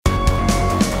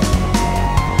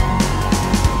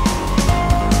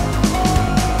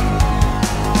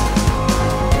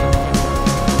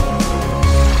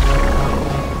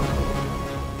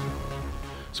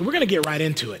going to get right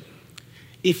into it.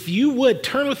 If you would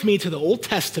turn with me to the Old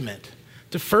Testament,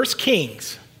 to 1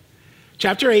 Kings,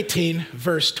 chapter 18,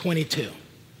 verse 22.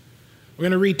 We're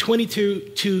going to read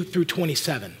 22 through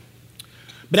 27.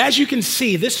 But as you can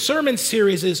see, this sermon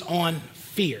series is on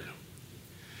fear.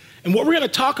 And what we're going to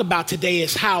talk about today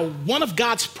is how one of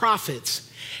God's prophets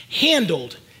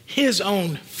handled his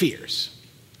own fears.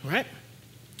 All right?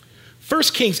 1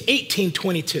 Kings 18,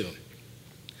 22.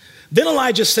 Then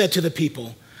Elijah said to the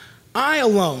people, I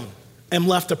alone am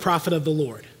left a prophet of the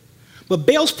Lord, but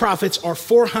Baal's prophets are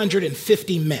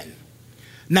 450 men.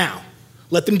 Now,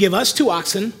 let them give us 2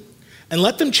 oxen, and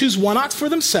let them choose 1 ox for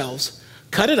themselves,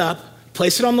 cut it up,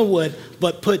 place it on the wood,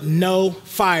 but put no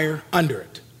fire under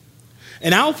it.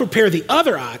 And I will prepare the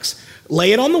other ox,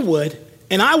 lay it on the wood,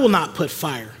 and I will not put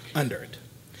fire under it.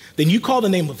 Then you call the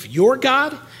name of your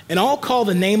God, and I'll call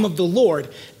the name of the Lord,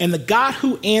 and the God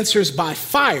who answers by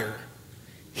fire,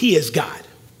 he is God.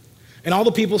 And all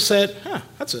the people said,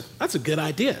 that's a good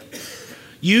idea.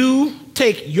 You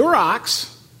take your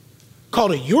ox, call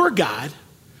to your God.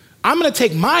 I'm going to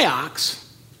take my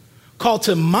ox, call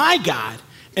to my God,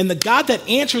 and the God that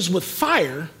answers with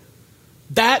fire,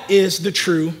 that is the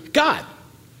true God.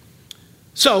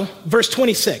 So, verse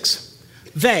 26,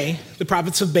 they, the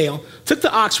prophets of Baal, took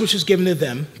the ox which was given to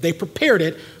them. They prepared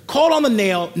it, called on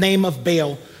the name of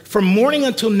Baal from morning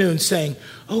until noon, saying,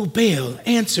 Oh, Baal,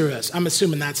 answer us. I'm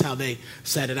assuming that's how they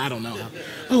said it. I don't know how.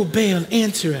 Oh, Baal,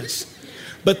 answer us.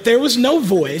 But there was no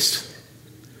voice.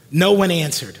 No one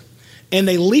answered. And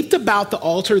they leaped about the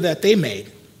altar that they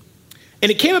made.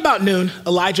 And it came about noon,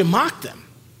 Elijah mocked them,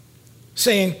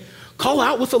 saying, Call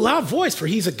out with a loud voice, for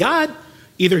he's a god.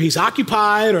 Either he's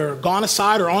occupied or gone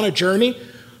aside or on a journey,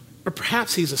 or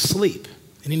perhaps he's asleep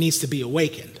and he needs to be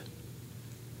awakened.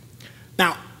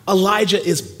 Now, Elijah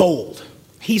is bold.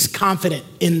 He's confident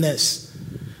in this.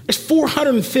 There's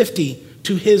 450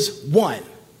 to his 1.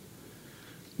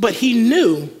 But he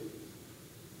knew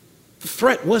the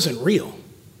threat wasn't real.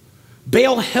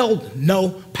 Baal held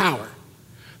no power.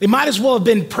 They might as well have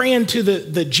been praying to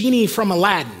the genie from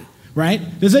Aladdin,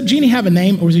 right? Does that genie have a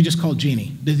name, or is he just called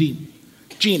Genie?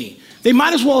 Genie. They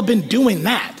might as well have been doing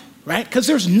that, right? Because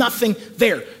there's nothing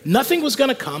there. Nothing was going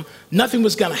to come. Nothing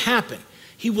was going to happen.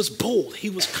 He was bold. He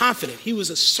was confident. He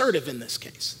was assertive in this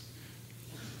case.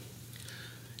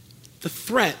 The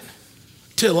threat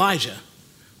to Elijah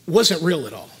wasn't real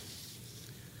at all.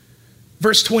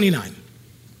 Verse 29.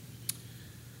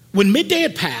 When midday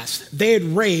had passed, they had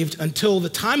raved until the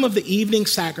time of the evening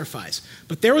sacrifice,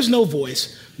 but there was no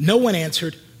voice, no one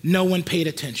answered, no one paid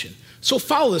attention. So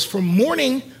follow this, from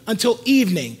morning until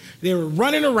evening, they were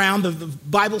running around. The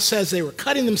Bible says they were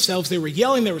cutting themselves, they were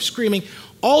yelling, they were screaming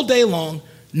all day long.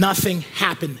 Nothing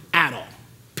happened at all,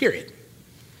 period.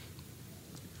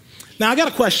 Now I got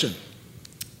a question.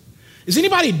 Does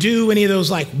anybody do any of those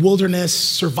like wilderness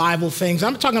survival things?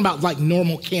 I'm talking about like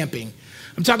normal camping.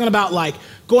 I'm talking about like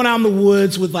going out in the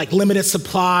woods with like limited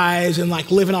supplies and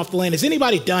like living off the land. Has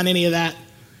anybody done any of that?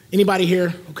 Anybody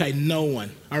here? Okay, no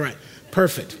one. All right,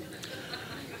 perfect.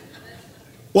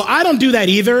 Well, I don't do that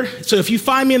either. So if you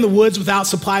find me in the woods without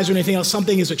supplies or anything else,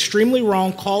 something is extremely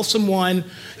wrong. Call someone,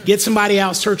 get somebody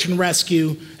out, search and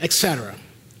rescue, etc.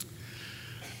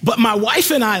 But my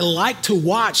wife and I like to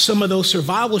watch some of those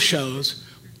survival shows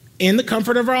in the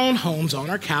comfort of our own homes, on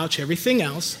our couch, everything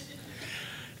else.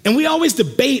 And we always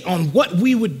debate on what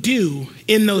we would do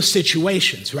in those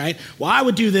situations, right? Well, I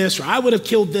would do this, or I would have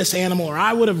killed this animal, or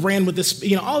I would have ran with this,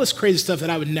 all this crazy stuff that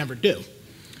I would never do.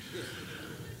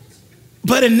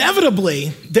 But inevitably,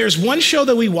 there's one show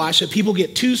that we watch that people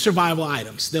get 2 survival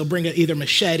items. They'll bring either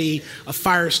machete, a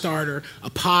fire starter,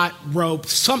 a pot, rope,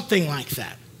 something like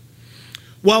that.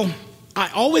 Well,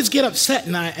 I always get upset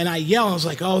and I yell. I was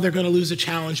like, oh, they're going to lose the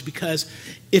challenge because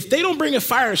if they don't bring a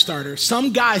fire starter,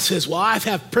 some guy says, well, I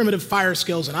have primitive fire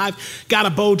skills and I've got a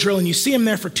bow drill, and you see him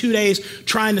there for 2 days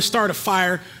trying to start a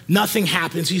fire. Nothing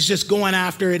happens. He's just going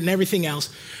after it and everything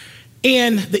else.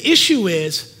 And the issue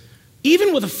is,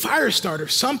 even with a fire starter,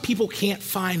 some people can't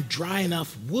find dry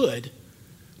enough wood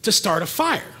to start a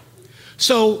fire.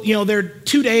 So, they're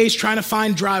 2 days trying to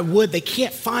find dry wood. They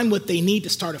can't find what they need to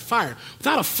start a fire.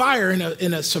 Without a fire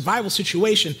in a survival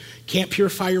situation, can't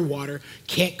purify your water,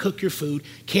 can't cook your food,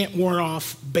 can't ward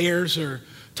off bears or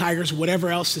tigers or whatever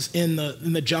else is in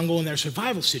the jungle in their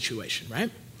survival situation,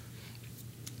 right?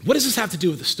 What does this have to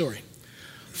do with the story?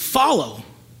 Follow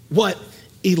what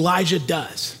Elijah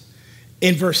does.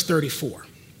 In verse 34,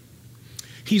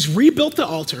 he's rebuilt the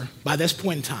altar by this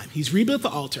point in time. He's rebuilt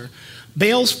the altar.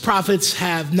 Baal's prophets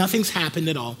nothing's happened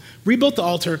at all. Rebuilt the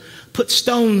altar, put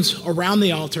stones around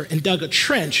the altar, and dug a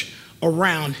trench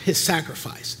around his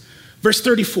sacrifice. Verse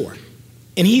 34,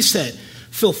 and he said,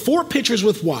 fill 4 pitchers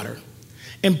with water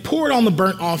and pour it on the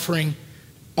burnt offering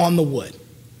on the wood.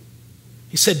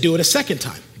 He said, do it a second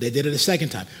time. They did it a second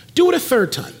time. Do it a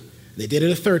third time. They did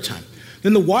it a third time.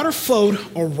 Then the water flowed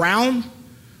around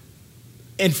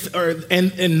and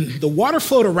the water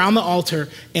flowed around the altar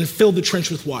and filled the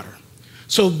trench with water.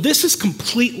 So this is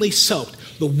completely soaked.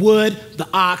 The wood, the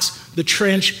ox, the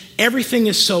trench, everything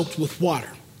is soaked with water.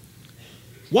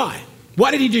 Why? Why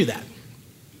did he do that?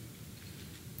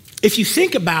 If you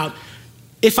think about,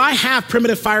 if I have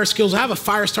primitive fire skills, I have a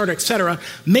fire starter, etc.,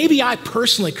 maybe I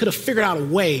personally could have figured out a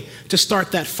way to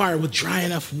start that fire with dry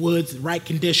enough wood, the right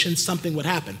conditions, something would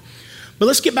happen. But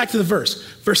let's get back to the verse.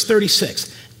 Verse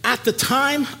 36. At the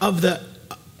time of the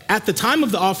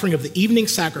offering of the evening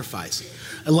sacrifice,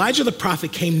 Elijah the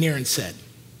prophet came near and said,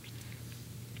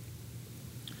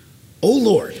 O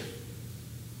Lord,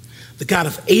 the God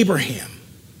of Abraham,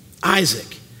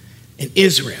 Isaac, and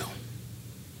Israel,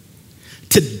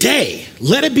 today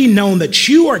let it be known that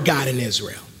you are God in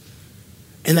Israel,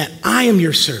 and that I am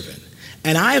your servant,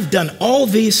 and I have done all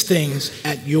these things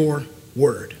at your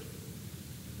word.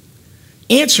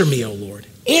 Answer me, O Lord,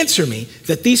 answer me,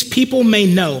 that these people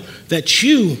may know that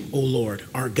you, O Lord,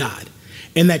 are God,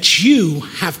 and that you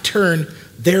have turned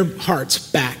their hearts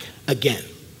back again.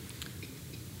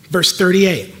 Verse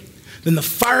 38, then the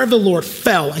fire of the Lord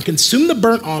fell and consumed the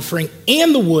burnt offering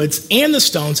and the woods and the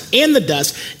stones and the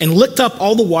dust and licked up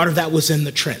all the water that was in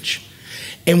the trench.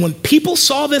 And when people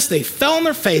saw this, they fell on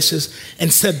their faces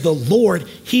and said, the Lord,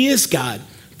 he is God.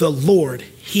 The Lord,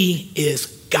 he is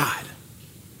God.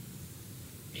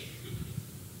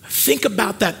 Think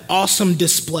about that awesome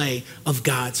display of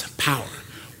God's power.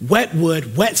 Wet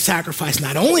wood, wet sacrifice.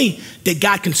 Not only did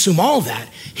God consume all that,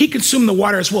 he consumed the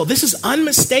water as well. This is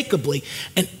unmistakably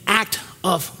an act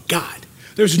of God.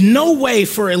 There's no way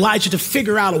for Elijah to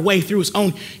figure out a way through his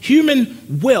own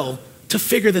human will to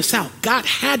figure this out. God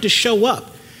had to show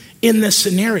up in this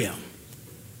scenario.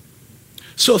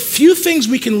 So a few things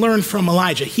we can learn from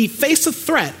Elijah. He faced a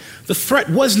threat. The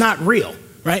threat was not real,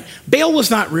 right? Baal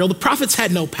was not real. The prophets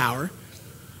had no power.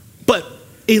 But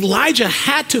Elijah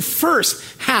had to first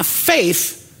have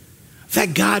faith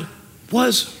that God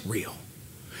was real.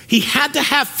 He had to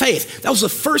have faith. That was the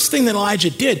first thing that Elijah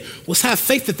did, was have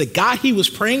faith that the God he was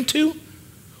praying to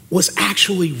was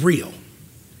actually real.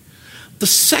 The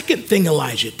second thing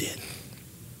Elijah did,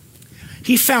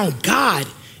 he found God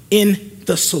in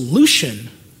the solution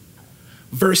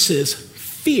versus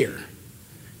fear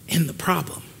in the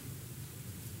problem.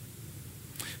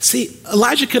 See,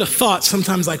 Elijah could have thought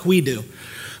sometimes like we do,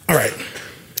 all right,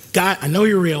 God, I know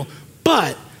you're real,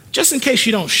 but just in case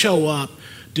you don't show up,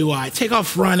 do I take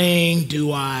off running?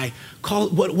 Do I call,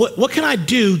 what can I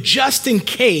do just in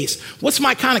case? What's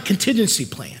my kind of contingency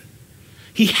plan?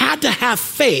 He had to have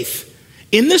faith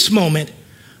in this moment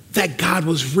that God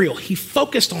was real. He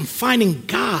focused on finding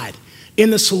God in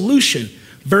the solution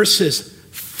versus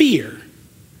fear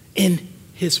in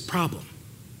his problem.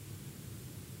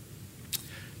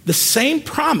 The same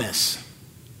promise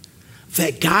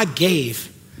that God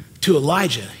gave to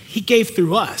Elijah, he gave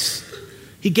through us.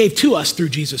 He gave to us through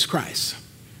Jesus Christ.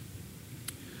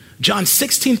 John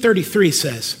 16:33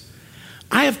 says,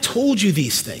 I have told you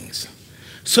these things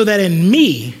so that in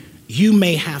me you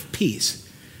may have peace.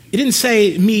 It didn't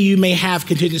say me you may have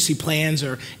contingency plans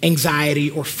or anxiety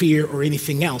or fear or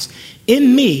anything else.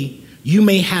 In me you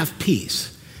may have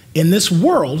peace. In this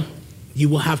world you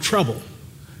will have trouble.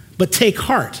 But take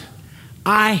heart,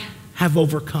 I have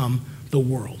overcome the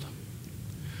world.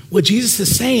 What Jesus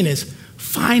is saying is,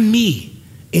 find me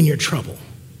in your trouble.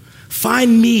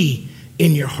 Find me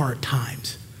in your hard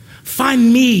times.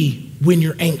 Find me when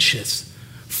you're anxious.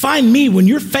 Find me when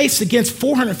you're faced against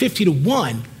 450 to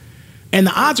 1 and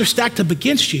the odds are stacked up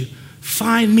against you.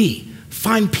 Find me.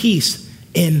 Find peace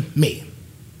in me.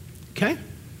 Okay?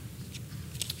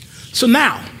 So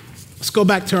now, let's go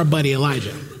back to our buddy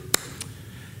Elijah.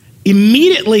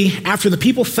 Immediately after the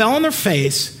people fell on their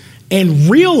face and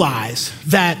realized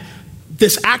that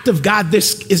this act of God,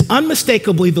 this is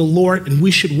unmistakably the Lord and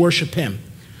we should worship him,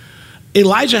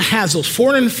 Elijah has those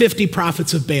 450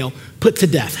 prophets of Baal put to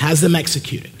death, has them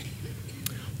executed.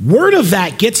 Word of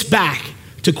that gets back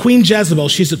to Queen Jezebel.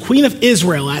 She's the queen of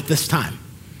Israel at this time.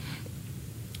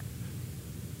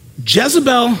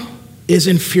 Jezebel is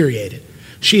infuriated.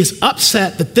 She is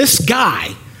upset that this guy,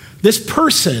 this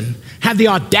person, had the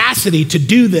audacity to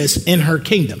do this in her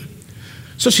kingdom.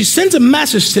 So she sends a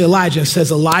message to Elijah and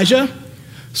says, Elijah,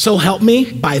 so help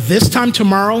me, by this time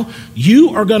tomorrow,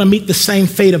 you are going to meet the same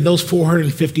fate of those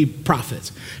 450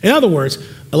 prophets. In other words,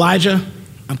 Elijah,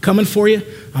 I'm coming for you.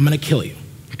 I'm going to kill you.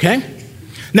 Okay?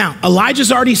 Now,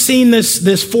 Elijah's already seen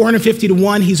this 450 to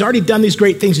 1. He's already done these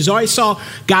great things. He's already saw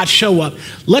God show up.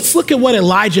 Let's look at what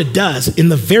Elijah does in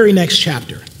the very next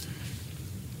chapter.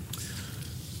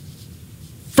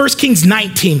 1 Kings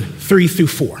 19, 3 through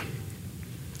 4.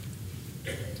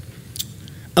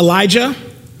 Elijah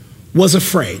was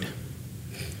afraid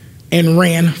and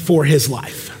ran for his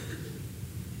life.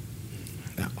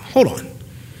 Now, hold on.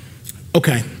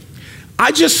 Okay.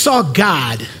 I just saw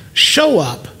God show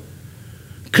up,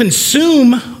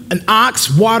 consume an ox,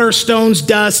 water, stones,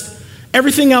 dust,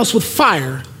 everything else with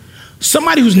fire.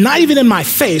 Somebody who's not even in my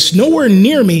face, nowhere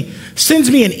near me,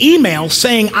 sends me an email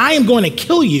saying, I am going to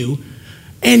kill you.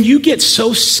 And you get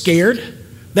so scared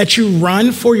that you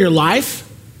run for your life.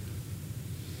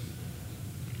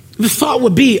 The thought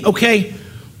would be, okay,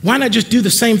 why not just do the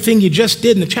same thing you just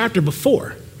did in the chapter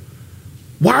before?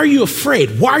 Why are you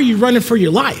afraid? Why are you running for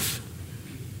your life?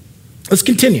 Let's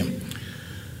continue.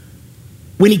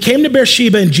 When he came to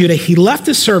Beersheba in Judah, he left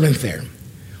his servant there,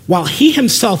 while he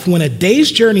himself went a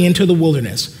day's journey into the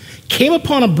wilderness, came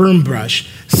upon a broom brush,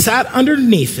 sat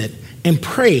underneath it, and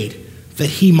prayed that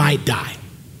he might die.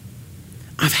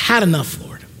 I've had enough,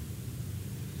 Lord.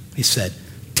 He said,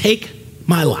 take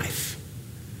my life.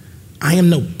 I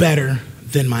am no better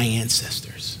than my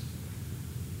ancestors.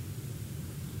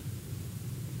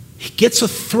 He gets a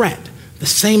threat. The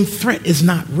same threat is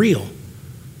not real.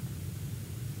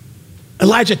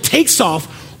 Elijah takes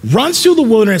off, runs through the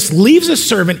wilderness, leaves his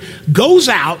servant, goes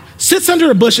out, sits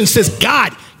under a bush and says,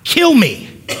 God, kill me.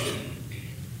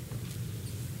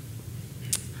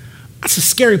 That's a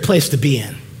scary place to be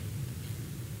in.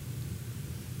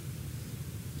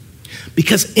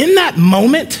 Because in that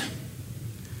moment,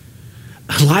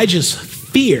 Elijah's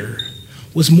fear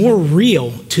was more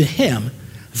real to him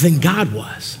than God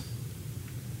was.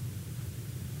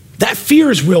 That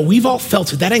fear is real. We've all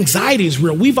felt it. That anxiety is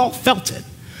real. We've all felt it.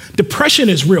 Depression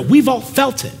is real. We've all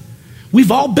felt it.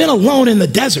 We've all been alone in the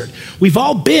desert. We've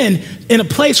all been in a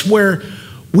place where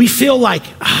we feel like,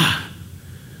 I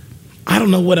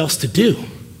don't know what else to do.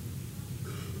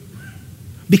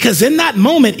 Because in that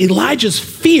moment, Elijah's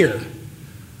fear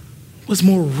was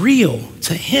more real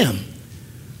to him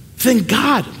than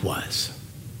God was.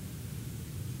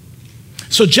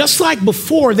 So just like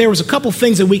before, there was a couple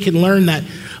things that we can learn that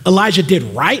Elijah did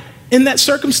right in that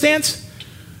circumstance.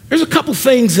 There's a couple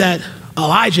things that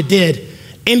Elijah did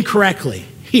incorrectly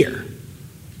here.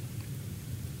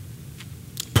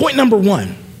 Point number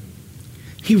one,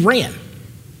 he ran.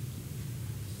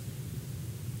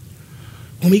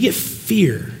 When we get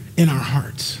fear in our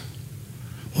hearts,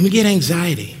 when we get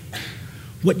anxiety,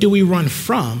 what do we run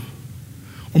from?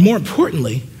 Or more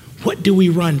importantly, what do we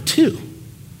run to?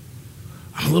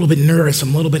 I'm a little bit nervous.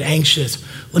 I'm a little bit anxious.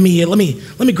 Let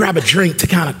me grab a drink to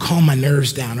kind of calm my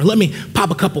nerves down. Or let me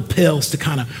pop a couple pills to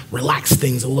kind of relax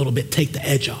things a little bit, take the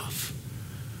edge off.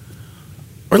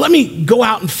 Or let me go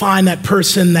out and find that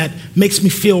person that makes me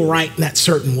feel right in that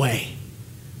certain way.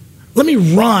 Let me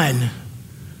run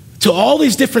to all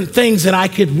these different things that I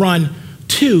could run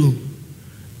to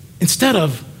instead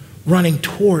of running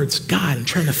towards God and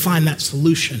trying to find that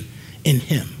solution in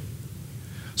him.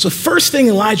 So first thing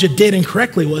Elijah did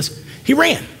incorrectly was he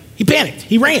ran. He panicked.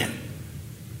 He ran.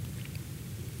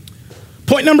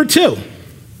 Point number two,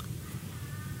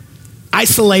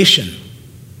 isolation.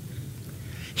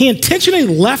 He intentionally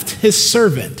left his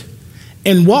servant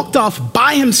and walked off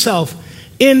by himself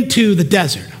into the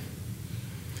desert.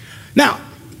 Now,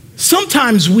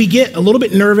 sometimes we get a little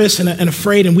bit nervous and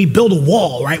afraid and we build a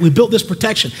wall, right? We built this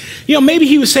protection. Maybe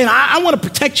he was saying, I want to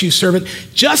protect you, servant,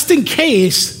 just in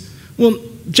case,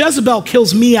 Jezebel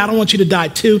kills me, I don't want you to die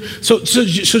too, so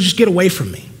just get away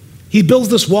from me. He builds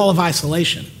this wall of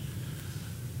isolation.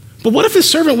 But what if his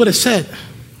servant would have said,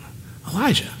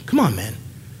 Elijah, come on, man.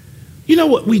 You know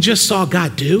what we just saw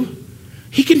God do?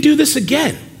 He can do this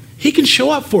again. He can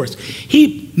show up for us.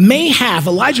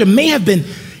 Elijah may have been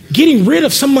getting rid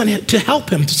of someone to help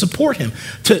him, to support him,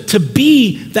 to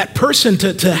be that person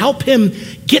to help him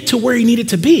get to where he needed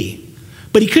to be.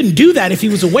 But he couldn't do that if he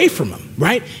was away from him,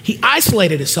 right? He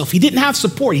isolated himself. He didn't have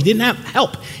support. He didn't have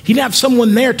help. He didn't have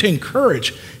someone there to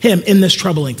encourage him in this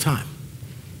troubling time.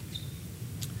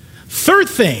 Third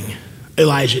thing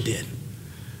Elijah did,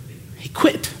 he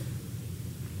quit.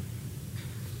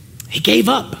 He gave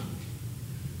up.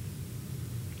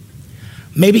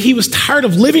 Maybe he was tired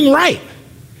of living right.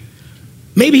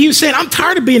 Maybe he was saying, I'm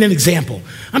tired of being an example.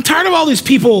 I'm tired of all these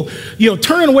people,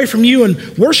 turning away from you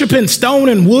and worshiping stone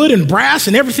and wood and brass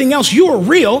and everything else. You are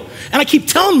real. And I keep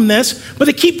telling them this, but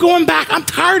they keep going back. I'm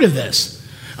tired of this.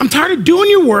 I'm tired of doing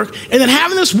your work and then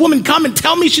having this woman come and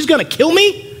tell me she's going to kill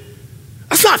me.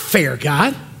 That's not fair,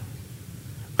 God.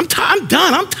 I'm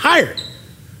done. I'm tired.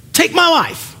 Take my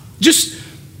life. Just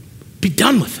be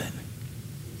done with it.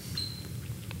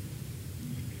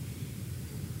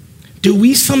 Do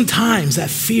we sometimes, that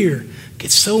fear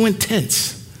gets so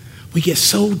intense, we get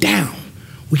so down,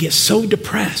 we get so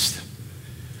depressed,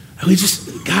 and we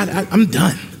just, God, I'm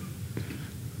done.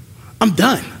 I'm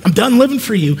done. I'm done living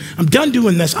for you. I'm done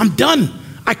doing this. I'm done.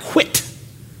 I quit.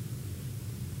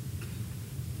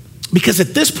 Because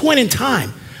at this point in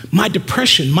time, my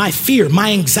depression, my fear,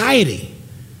 my anxiety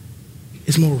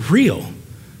is more real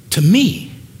to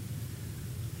me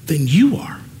than you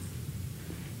are.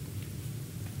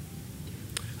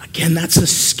 Again, that's a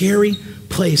scary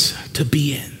place to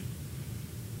be in.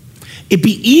 It'd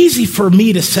be easy for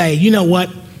me to say, you know what?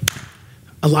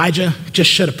 Elijah just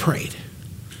should have prayed.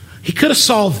 He could have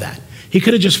solved that. He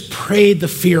could have just prayed the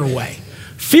fear away.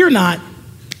 Fear not,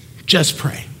 just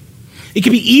pray. It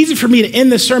could be easy for me to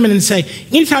end this sermon and say,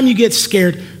 anytime you get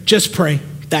scared, just pray.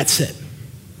 That's it.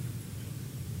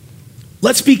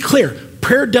 Let's be clear.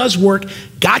 Prayer does work.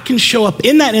 God can show up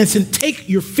in that instant, take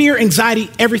your fear, anxiety,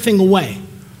 everything away.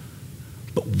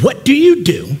 But what do you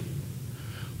do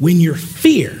when your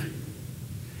fear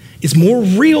is more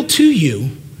real to you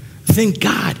than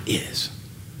God is?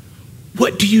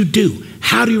 What do you do?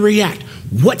 How do you react?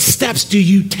 What steps do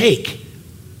you take?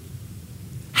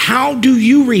 How do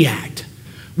you react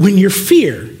when your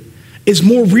fear is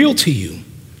more real to you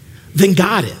than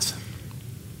God is?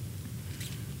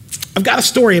 I've got a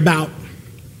story about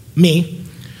me.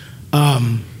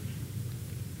 I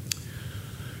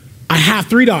have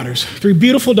 3 daughters, 3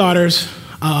 beautiful daughters.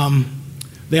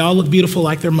 They all look beautiful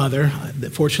like their mother.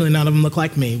 Fortunately, none of them look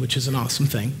like me, which is an awesome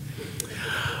thing.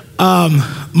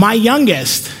 My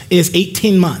youngest is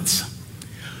 18 months.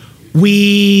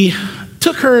 We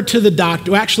took her to the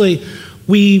doctor. Well, actually,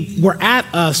 we were at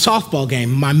a softball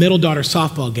game, my middle daughter's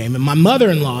softball game, and my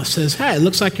mother-in-law says, hey, it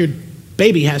looks like your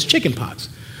baby has chickenpox.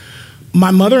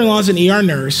 My mother-in-law is an ER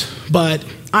nurse, but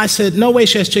I said, no way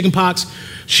she has chickenpox.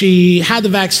 She had the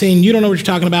vaccine. You don't know what you're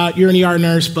talking about. You're an ER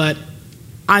nurse, but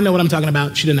I know what I'm talking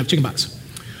about. She didn't have chickenpox.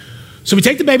 So we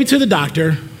take the baby to the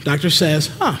doctor. Doctor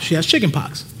says, she has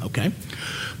chickenpox. Okay.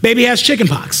 Baby has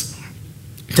chickenpox.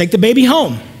 Take the baby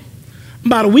home.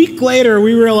 About a week later,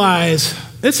 we realize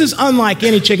this is unlike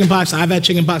any chickenpox. I've had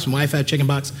chickenpox. My wife had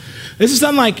chickenpox. This is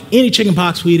unlike any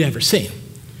chickenpox we'd ever seen.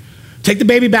 Take the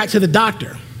baby back to the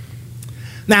doctor.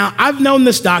 Now, I've known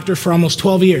this doctor for almost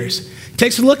 12 years.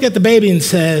 Takes a look at the baby and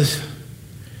says,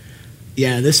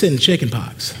 yeah, this isn't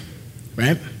chickenpox,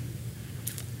 right?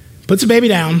 Puts the baby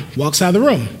down, walks out of the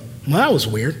room. Well, that was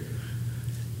weird.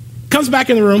 Comes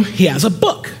back in the room, he has a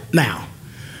book now.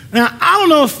 Now, I don't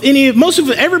know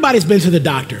if everybody's been to the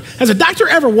doctor. Has a doctor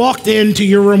ever walked into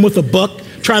your room with a book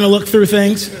trying to look through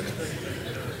things?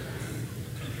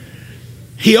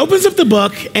 He opens up the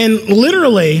book and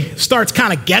literally starts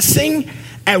kind of guessing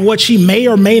at what she may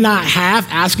or may not have,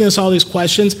 asking us all these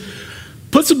questions,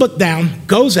 puts the book down,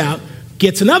 goes out,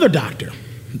 gets another doctor.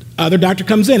 Other doctor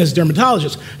comes in as a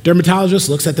dermatologist. Dermatologist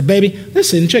looks at the baby.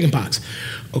 This isn't chickenpox.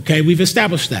 Okay, we've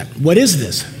established that. What is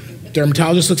this?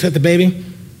 Dermatologist looks at the baby.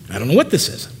 I don't know what this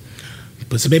is.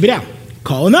 Puts the baby down.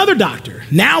 Call another doctor.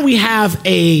 Now we have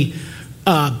a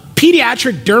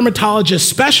pediatric dermatologist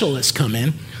specialist come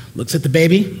in, looks at the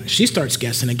baby. She starts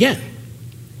guessing again.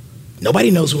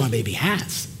 Nobody knows what my baby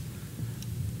has.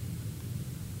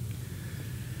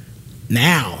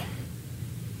 Now,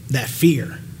 that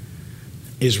fear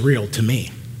is real to me,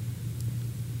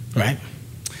 right?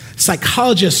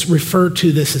 Psychologists refer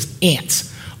to this as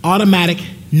ANTs, automatic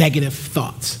negative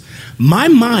thoughts. My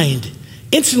mind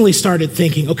instantly started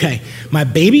thinking, okay, my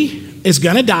baby is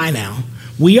gonna die now.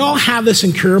 We all have this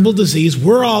incurable disease.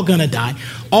 We're all gonna die.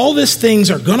 All these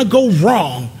things are gonna go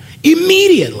wrong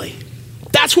immediately.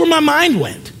 That's where my mind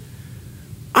went.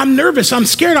 I'm nervous, I'm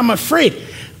scared, I'm afraid.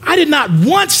 I did not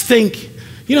once think,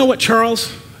 you know what,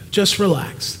 Charles, just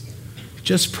relax,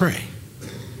 just pray.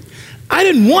 I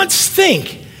didn't once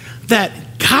think that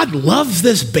God loves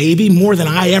this baby more than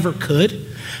I ever could.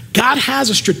 God has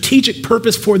a strategic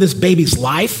purpose for this baby's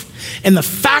life. And the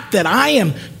fact that I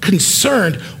am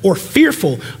concerned or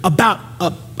fearful about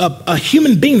a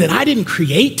human being that I didn't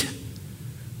create,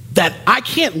 that I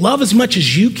can't love as much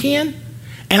as you can,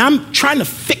 and I'm trying to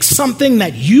fix something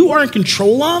that you are in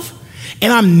control of,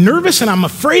 and I'm nervous and I'm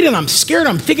afraid and I'm scared,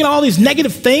 I'm thinking all these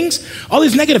negative things, all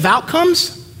these negative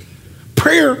outcomes,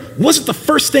 prayer wasn't the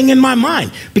first thing in my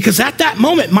mind, because at that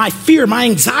moment, my fear, my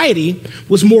anxiety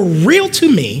was more real to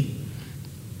me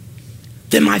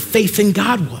than my faith in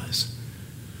God was.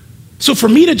 So for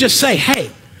me to just say, hey,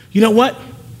 you know what?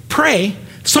 Pray.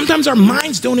 Sometimes our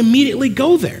minds don't immediately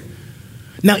go there.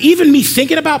 Now, even me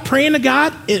thinking about praying to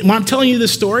God, when I'm telling you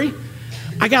this story,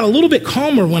 I got a little bit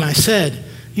calmer when I said,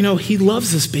 he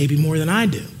loves this baby more than I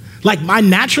do. Like, I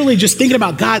naturally just thinking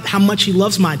about God, how much he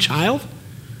loves my child,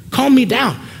 calmed me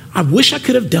down. I wish I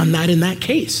could have done that in that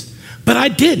case, but I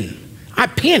didn't. I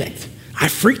panicked. I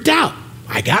freaked out.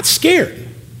 I got scared.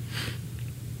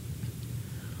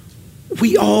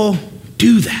 We all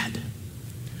do that.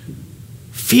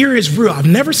 Fear is real. I've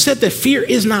never said that fear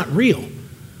is not real,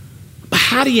 but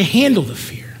how do you handle the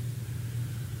fear?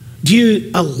 Do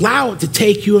you allow it to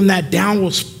take you in that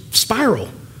downward spiral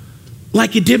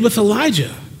like you did with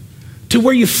Elijah, to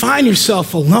where you find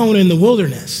yourself alone in the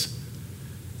wilderness?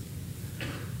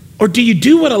 Or do you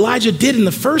do what Elijah did in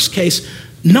the first case,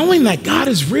 knowing that God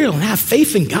is real and have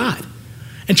faith in God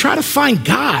and try to find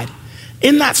God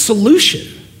in that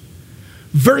solution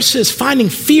versus finding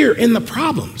fear in the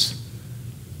problems?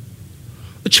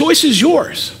 The choice is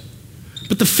yours,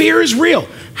 but the fear is real.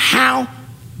 How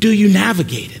do you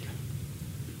navigate it?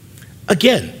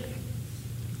 Again,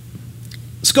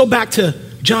 let's go back to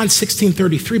John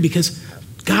 16:33, because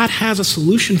God has a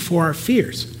solution for our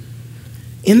fears.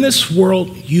 In this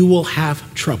world, you will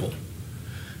have trouble,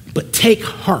 but take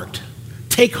heart.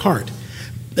 Take heart.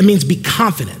 That means be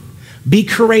confident, be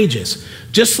courageous.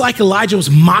 Just like Elijah was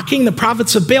mocking the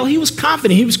prophets of Baal, he was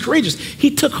confident, he was courageous.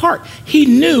 He took heart. He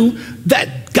knew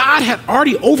that God had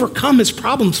already overcome his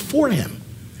problems for him.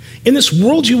 In this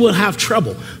world, you will have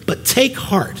trouble, but take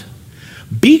heart.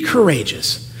 Be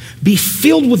courageous. Be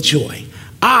filled with joy.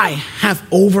 I have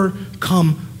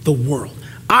overcome the world.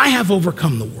 I have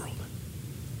overcome the world.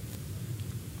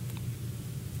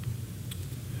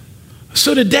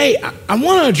 So today, I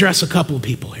want to address a couple of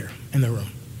people here in the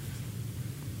room.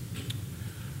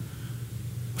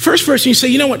 First person, you say,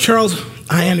 you know what, Charles,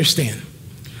 I understand.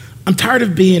 I'm tired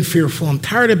of being fearful. I'm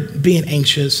tired of being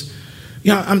anxious.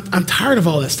 I'm tired of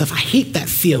all that stuff. I hate that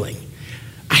feeling.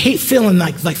 I hate feeling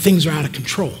like things are out of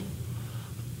control.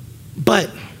 But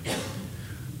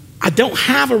I don't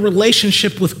have a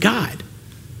relationship with God.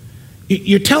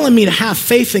 You're telling me to have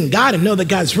faith in God and know that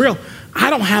God's real. I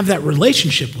don't have that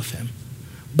relationship with him,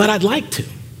 but I'd like to.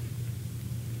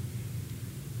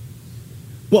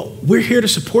 Well, we're here to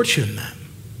support you in that.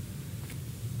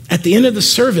 At the end of the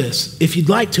service, if you'd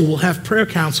like to, we'll have prayer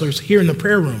counselors here in the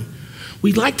prayer room.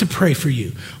 We'd like to pray for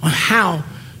you on how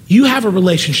you have a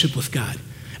relationship with God.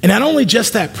 And not only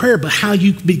just that prayer, but how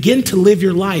you begin to live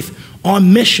your life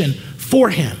on mission for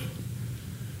him.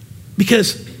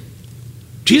 Because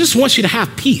Jesus wants you to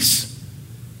have peace.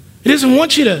 He doesn't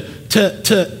want you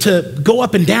to go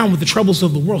up and down with the troubles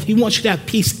of the world. He wants you to have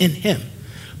peace in him.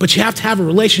 But you have to have a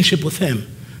relationship with him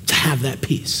to have that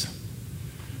peace.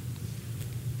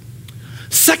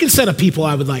 Second set of people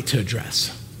I would like to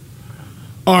address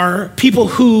are people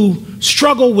who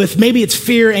struggle with, maybe it's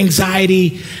fear,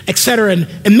 anxiety, etc.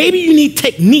 And maybe you need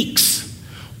techniques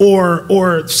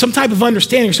or some type of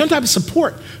understanding or some type of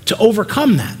support to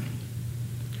overcome that.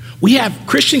 We have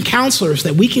Christian counselors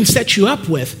that we can set you up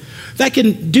with that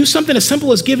can do something as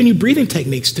simple as giving you breathing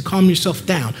techniques to calm yourself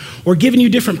down, or giving you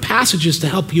different passages to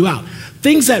help you out.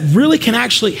 Things that really can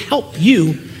actually help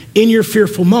you in your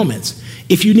fearful moments.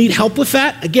 If you need help with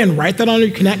that, again, write that on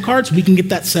your Connect cards. We can get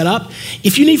that set up.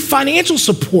 If you need financial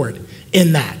support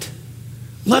in that,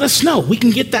 let us know. We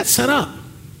can get that set up.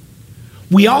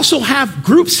 We also have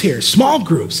groups here, small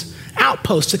groups,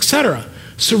 outposts, etc.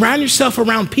 Surround yourself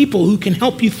around people who can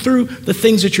help you through the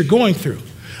things that you're going through.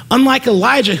 Unlike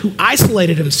Elijah, who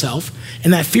isolated himself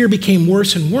and that fear became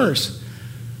worse and worse,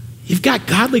 you've got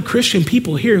godly Christian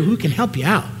people here who can help you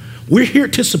out. We're here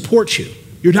to support you.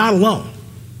 You're not alone.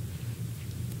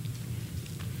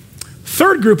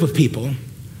 Third group of people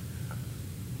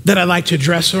that I'd like to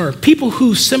address are people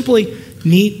who simply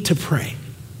need to pray.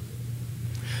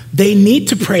 They need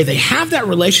to pray. They have that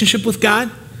relationship with God,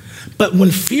 but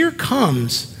when fear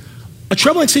comes, a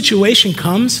troubling situation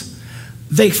comes,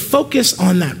 they focus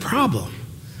on that problem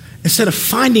instead of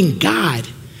finding God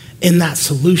in that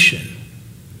solution.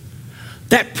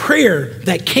 That prayer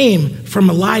that came from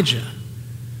Elijah,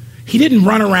 he didn't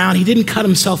run around, he didn't cut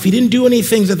himself, he didn't do any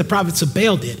things that the prophets of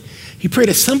Baal did. He prayed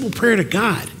a simple prayer to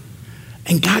God,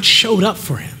 and God showed up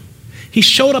for him. He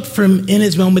showed up for him in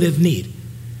his moment of need.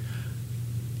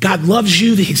 God loves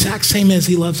you the exact same as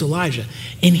he loves Elijah,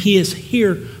 and he is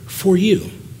here for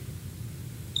you.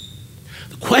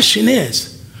 The question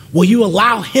is, will you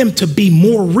allow him to be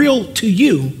more real to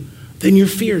you than your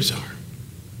fears are?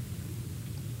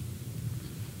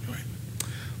 All right.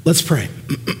 Let's pray.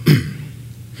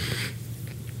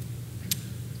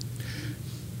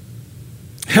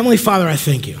 Heavenly Father, I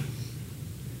thank you.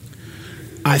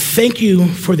 I thank you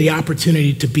for the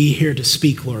opportunity to be here to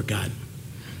speak, Lord God.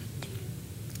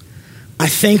 I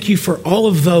thank you for all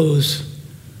of those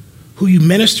who you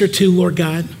minister to, Lord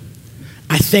God.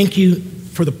 I thank you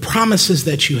for the promises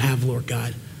that you have, Lord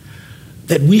God,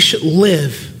 that we should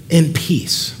live in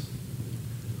peace.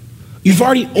 You've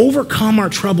already overcome our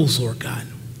troubles, Lord God.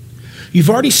 You've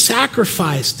already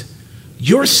sacrificed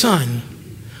your Son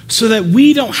so that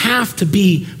we don't have to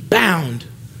be bound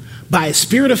by a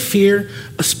spirit of fear,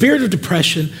 a spirit of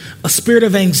depression, a spirit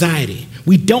of anxiety.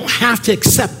 We don't have to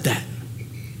accept that.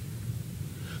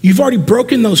 You've already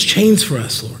broken those chains for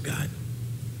us, Lord God.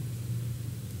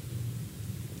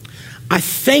 I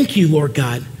thank you, Lord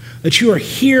God, that you are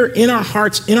here in our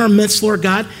hearts, in our midst, Lord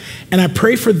God. And I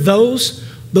pray for those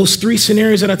three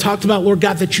scenarios that I talked about, Lord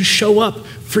God, that you show up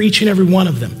for each and every one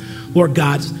of them, Lord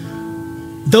God.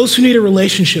 Those who need a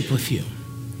relationship with you,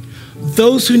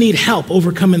 those who need help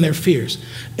overcoming their fears,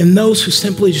 and those who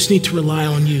simply just need to rely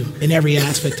on you in every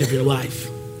aspect of your life.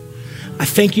 I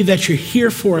thank you that you're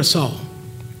here for us all.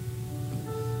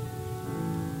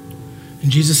 In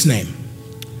Jesus' name,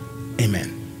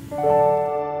 amen.